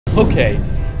Okay,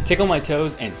 tickle my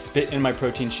toes and spit in my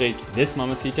protein shake. This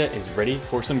mamacita is ready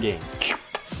for some gains.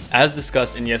 As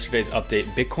discussed in yesterday's update,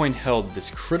 Bitcoin held this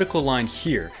critical line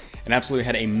here and absolutely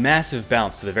had a massive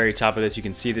bounce to the very top of this. You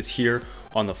can see this here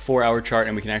on the 4-hour chart,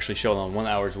 and we can actually show it on 1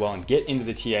 hour as well and get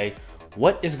into the TA.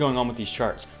 What is going on with these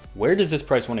charts? Where does this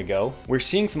price want to go? We're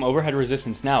seeing some overhead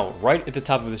resistance now right at the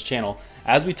top of this channel,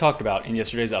 as we talked about in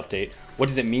yesterday's update. What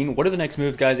does it mean? What are the next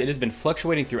moves, guys? It has been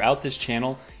fluctuating throughout this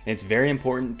channel, and it's very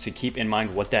important to keep in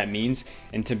mind what that means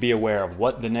and to be aware of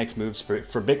what the next moves for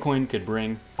Bitcoin could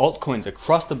bring. Altcoins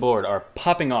across the board are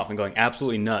popping off and going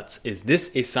absolutely nuts. Is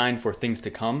this a sign for things to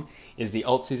come? Is the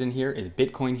alt season here? Is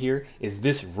Bitcoin here? Is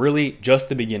this really just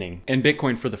the beginning? And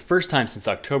Bitcoin, for the first time since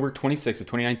October 26th of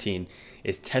 2019,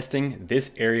 is testing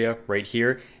this area right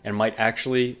here and might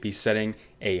actually be setting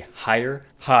a higher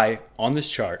high on this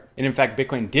chart. And in fact,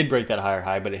 Bitcoin did break that higher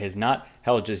high, but it has not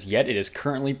held just yet. It is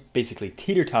currently basically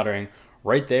teeter-tottering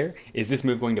right there. Is this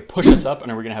move going to push us up,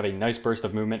 and are we going to have a nice burst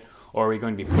of movement, or are we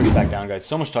going to be pushed back down, guys?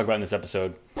 So much to talk about in this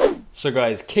episode. So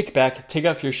guys, kick back, take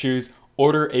off your shoes,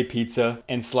 order a pizza,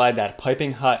 and slide that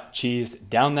piping hot cheese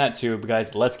down that tube.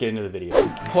 Guys, let's get into the video.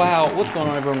 Wow, what's going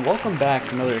on, everyone? Welcome back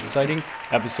to another exciting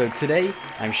episode. Today,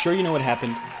 I'm sure you know what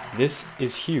happened. This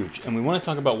is huge, and we want to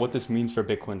talk about what this means for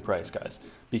Bitcoin price, guys,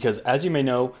 because as you may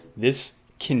know, this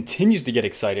continues to get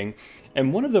exciting.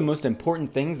 And one of the most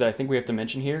important things that I think we have to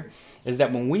mention here is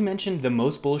that when we mention the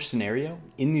most bullish scenario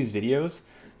in these videos,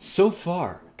 so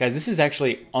far, guys, this is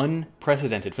actually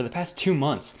unprecedented. For the past 2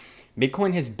 months,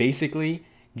 Bitcoin has basically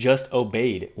just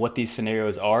obeyed what these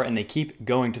scenarios are, and they keep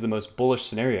going to the most bullish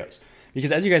scenarios.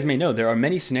 Because as you guys may know, there are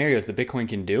many scenarios that Bitcoin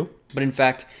can do, but in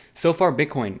fact, so far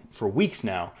Bitcoin, for weeks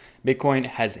now, Bitcoin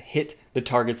has hit the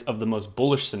targets of the most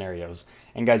bullish scenarios.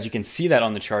 And guys, you can see that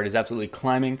on the chart is absolutely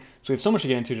climbing. So we have so much to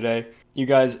get into today. You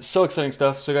guys, so exciting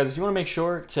stuff. So guys, if you want to make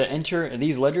sure to enter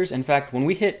these ledgers, in fact, when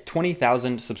we hit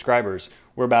 20,000 subscribers,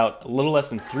 we're about a little less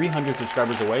than 300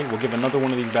 subscribers away. We'll give another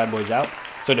one of these bad boys out.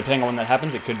 So depending on when that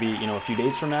happens, it could be, a few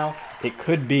days from now. It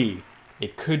could be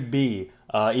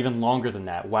even longer than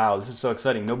that. Wow, this is so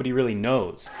exciting. Nobody really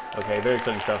knows. Okay, very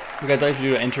exciting stuff. You guys, all you have to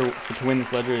do to enter to win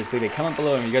this ledger is leave a comment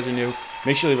below. And if you guys are new,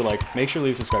 make sure to leave a like, make sure to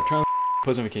leave a subscribe, turn on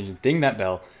post notifications, ding that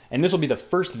bell. And this will be the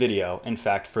first video, in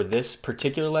fact, for this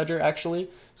particular ledger, actually.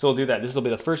 So we'll do that. This will be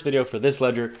the first video for this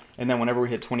ledger. And then whenever we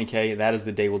hit 20K, that is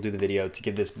the day we'll do the video to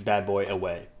give this bad boy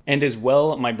away. And as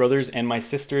well, my brothers and my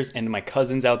sisters and my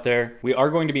cousins out there, we are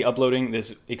going to be uploading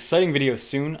this exciting video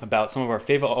soon about some of our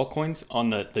favorite altcoins on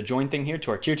the join thing here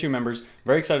to our tier 2 members.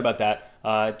 Very excited about that.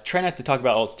 Try not to talk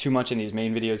about alts too much in these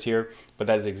main videos here, but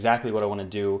that is exactly what I want to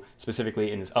do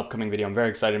specifically in this upcoming video. I'm very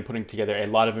excited in putting together a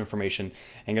lot of information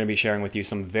and going to be sharing with you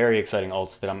some very exciting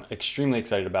alts that I'm extremely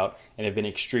excited about and have been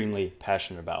extremely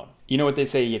passionate about. You know what they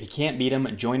say, if you can't beat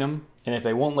them, join them. And if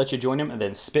they won't let you join them,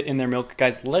 then spit in their milk.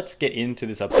 Guys, let's get into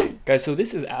this update. Guys, so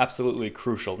this is absolutely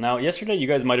crucial. Now, yesterday, you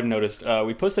guys might have noticed,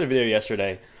 we posted a video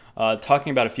yesterday talking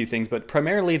about a few things, but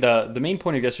primarily the main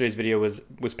point of yesterday's video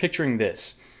was picturing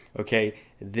this, okay?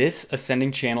 This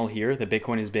ascending channel here that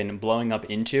Bitcoin has been blowing up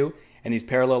into, and these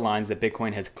parallel lines that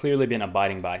Bitcoin has clearly been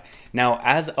abiding by. Now,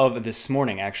 as of this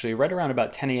morning, actually, right around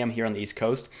about 10 a.m. here on the East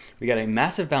Coast, we got a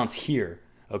massive bounce here.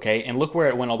 Okay, and look where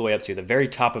it went all the way up to, the very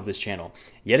top of this channel.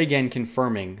 Yet again,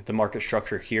 confirming the market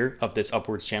structure here of this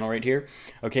upwards channel right here.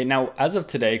 Okay, now as of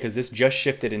today, because this just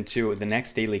shifted into the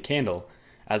next daily candle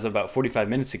as of about 45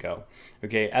 minutes ago.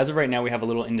 Okay, as of right now, we have a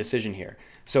little indecision here.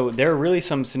 So there are really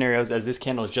some scenarios as this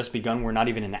candle has just begun. We're not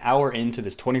even an hour into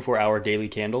this 24-hour daily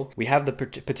candle. We have the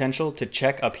potential to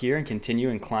check up here and continue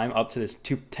and climb up to this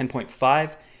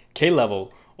 10.5K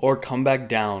level or come back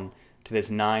down to this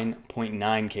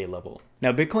 9.9K level.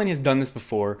 Now, Bitcoin has done this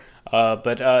before,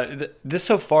 but this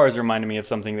so far has reminded me of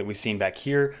something that we've seen back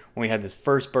here when we had this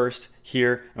first burst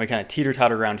here, and we kind of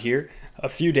teeter-totter around here. A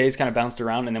few days kind of bounced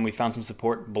around, and then we found some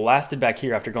support, blasted back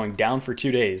here after going down for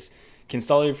 2 days,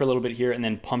 consolidated for a little bit here, and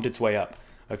then pumped its way up.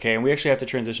 Okay, and we actually have to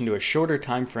transition to a shorter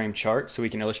time frame chart so we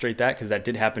can illustrate that, because that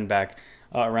did happen back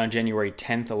around January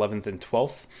 10th, 11th, and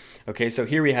 12th. Okay, so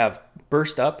here we have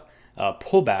burst up,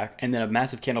 pullback, and then a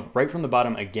massive candle right from the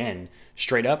bottom again,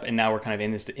 straight up, and now we're kind of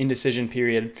in this indecision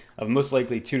period of most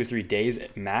likely 2 to 3 days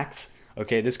at max.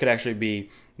 Okay, this could actually be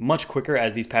much quicker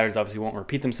as these patterns obviously won't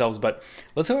repeat themselves, but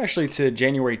let's go actually to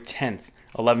January 10th,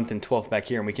 11th, and 12th back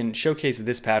here, and we can showcase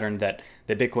this pattern that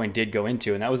Bitcoin did go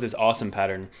into, and that was this awesome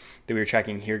pattern that we were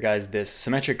tracking here, guys, this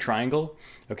symmetric triangle.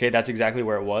 Okay, that's exactly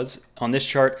where it was. On this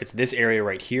chart, it's this area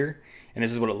right here, and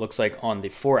this is what it looks like on the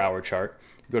 4-hour chart.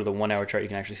 Go to the 1 hour chart, you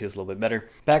can actually see this a little bit better.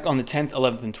 Back on the 10th,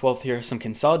 11th, and 12th here, some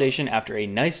consolidation after a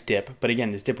nice dip. But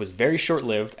again, this dip was very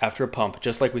short-lived after a pump,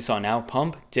 just like we saw now.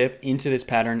 Pump, dip into this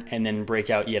pattern, and then break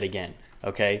out yet again.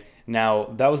 Okay,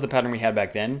 now that was the pattern we had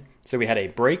back then. So we had a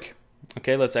break.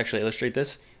 Okay, let's actually illustrate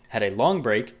this. Had a long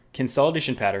break,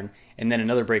 consolidation pattern, and then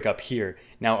another break up here.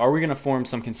 Now, are we going to form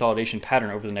some consolidation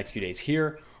pattern over the next few days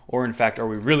here? Or in fact, are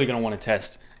we really going to want to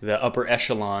test the upper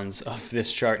echelons of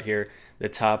this chart here, the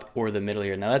top or the middle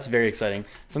here? Now that's very exciting.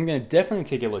 So I'm going to definitely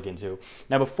take a look into.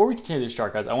 Now before we continue this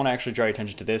chart, guys, I want to actually draw your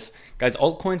attention to this. Guys,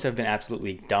 altcoins have been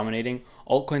absolutely dominating.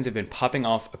 Altcoins have been popping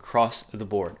off across the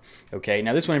board. Okay,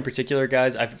 now this one in particular,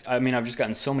 guys, I've just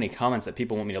gotten so many comments that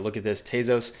people want me to look at this.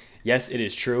 Tezos, yes, it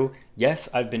is true. Yes,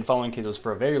 I've been following Tezos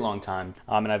for a very long time,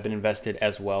 and I've been invested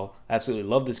as well. I absolutely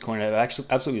love this coin. I've actually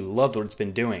absolutely loved what it's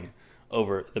been doing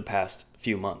over the past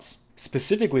few months.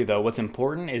 Specifically though, what's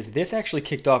important is this actually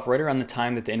kicked off right around the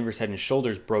time that the inverse head and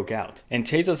shoulders broke out. And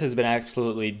Tezos has been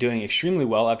absolutely doing extremely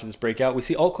well after this breakout. We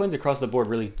see altcoins across the board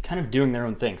really kind of doing their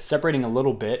own thing, separating a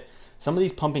little bit. Some of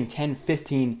these pumping 10,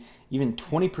 15, even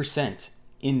 20%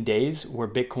 in days where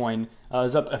Bitcoin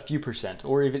is up a few percent,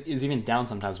 or if it is even down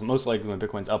sometimes, but most likely when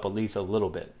Bitcoin's up at least a little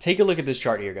bit. Take a look at this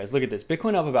chart here, guys. Look at this.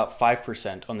 Bitcoin up about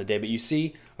 5% on the day, but you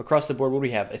see across the board what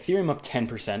we have. Ethereum up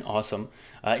 10%, awesome.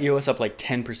 EOS up like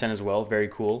 10% as well, very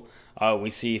cool. We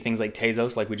see things like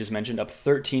Tezos, like we just mentioned, up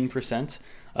 13%.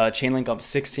 Chainlink up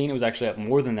 16%. It was actually up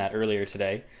more than that earlier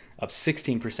today, up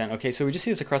 16%. Okay, so we just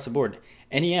see this across the board.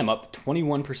 NEM up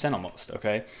 21% almost,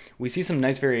 okay? We see some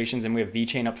nice variations, and we have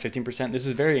VeChain up 15%. This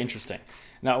is very interesting.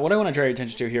 Now, what I want to draw your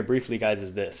attention to here briefly, guys,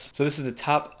 is this. So this is the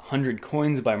top 100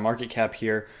 coins by market cap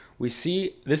here. We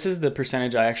see this is the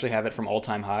percentage. I actually have it from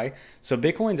all-time high. So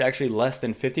Bitcoin's actually less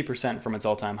than 50% from its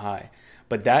all-time high.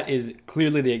 But that is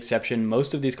clearly the exception.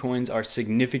 Most of these coins are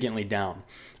significantly down.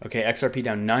 Okay, XRP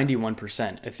down 91%,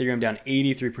 Ethereum down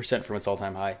 83% from its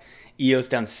all-time high, EOS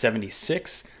down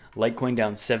 76%, Litecoin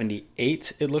down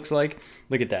 78%, it looks like.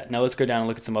 Look at that. Now let's go down and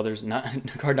look at some others.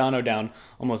 Cardano down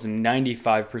almost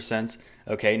 95%.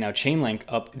 Okay, now Chainlink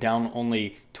up down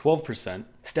only 12%.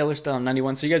 Stellar's down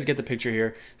 91%. So you guys get the picture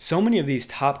here. So many of these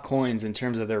top coins in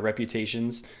terms of their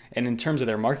reputations and in terms of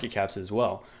their market caps as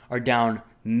well are down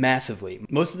massively.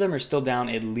 Most of them are still down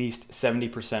at least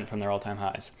 70% from their all-time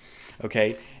highs.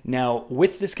 Okay, now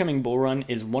with this coming bull run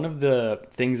is one of the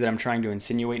things that I'm trying to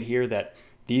insinuate here, that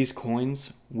these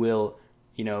coins will,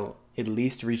 at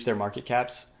least reach their market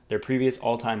caps, their previous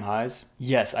all-time highs.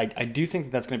 Yes, I do think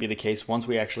that that's going to be the case once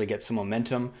we actually get some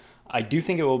momentum. I do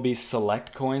think it will be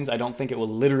select coins. I don't think it will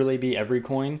literally be every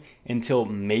coin until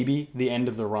maybe the end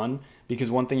of the run, because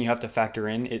one thing you have to factor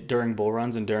in during bull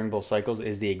runs and during bull cycles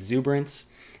is the exuberance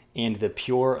and the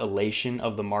pure elation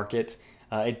of the market.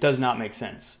 It does not make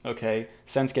sense, okay?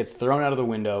 Sense gets thrown out of the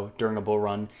window during a bull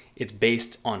run. It's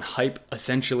based on hype,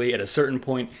 essentially. At a certain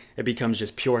point, it becomes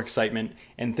just pure excitement,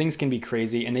 and things can be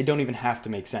crazy, and they don't even have to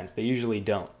make sense. They usually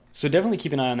don't. So definitely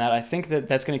keep an eye on that. I think that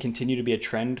that's going to continue to be a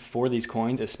trend for these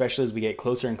coins, especially as we get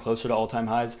closer and closer to all-time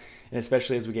highs, and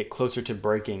especially as we get closer to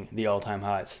breaking the all-time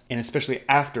highs, and especially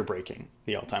after breaking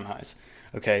the all-time highs.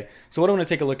 Okay, so what I want to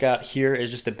take a look at here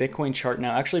is just the Bitcoin chart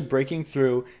now, actually breaking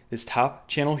through this top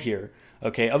channel here.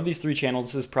 Okay, of these three channels,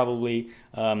 this is probably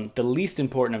the least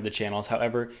important of the channels.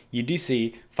 However, you do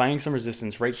see finding some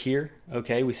resistance right here.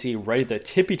 Okay, we see right at the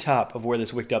tippy top of where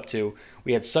this wicked up to.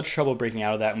 We had such trouble breaking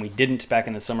out of that, and we didn't back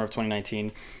in the summer of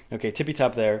 2019. Okay, tippy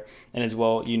top there. And as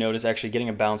well, you notice actually getting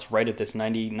a bounce right at this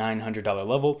 $9,900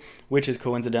 level, which is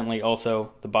coincidentally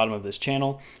also the bottom of this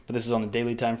channel. But this is on the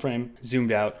daily time frame,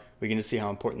 zoomed out. We can just see how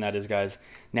important that is, guys.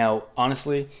 Now,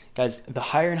 honestly, guys, the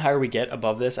higher and higher we get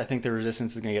above this, I think the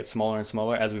resistance is going to get smaller and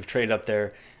smaller as we've traded up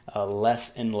there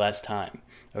less and less time.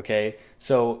 Okay,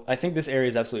 so I think this area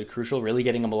is absolutely crucial, really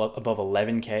getting above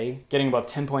 11K, getting above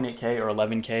 10.8K or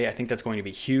 11K. I think that's going to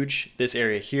be huge, this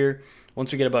area here.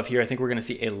 Once we get above here, I think we're going to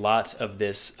see a lot of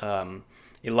this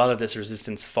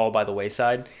resistance fall by the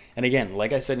wayside. And again,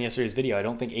 like I said in yesterday's video, I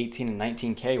don't think 18 and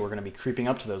 19K we're going to be creeping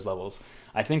up to those levels.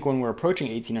 I think when we're approaching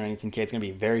 18 or 19K, it's going to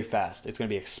be very fast. It's going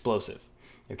to be explosive.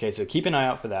 Okay, so keep an eye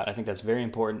out for that. I think that's very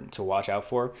important to watch out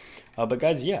for. But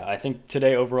guys, yeah, I think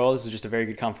today overall this is just a very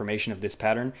good confirmation of this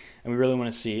pattern, and we really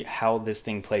want to see how this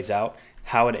thing plays out,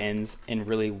 how it ends, and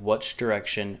really which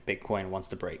direction Bitcoin wants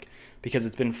to break. Because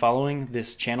it's been following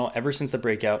this channel ever since the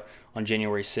breakout on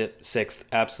January 6th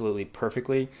absolutely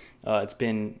perfectly. It's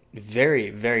been very,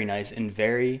 very nice and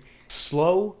very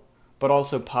slow, but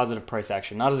also positive price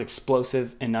action. Not as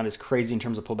explosive and not as crazy in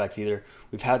terms of pullbacks either.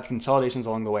 We've had consolidations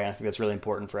along the way, and I think that's really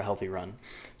important for a healthy run.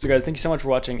 So guys, thank you so much for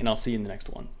watching, and I'll see you in the next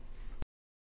one.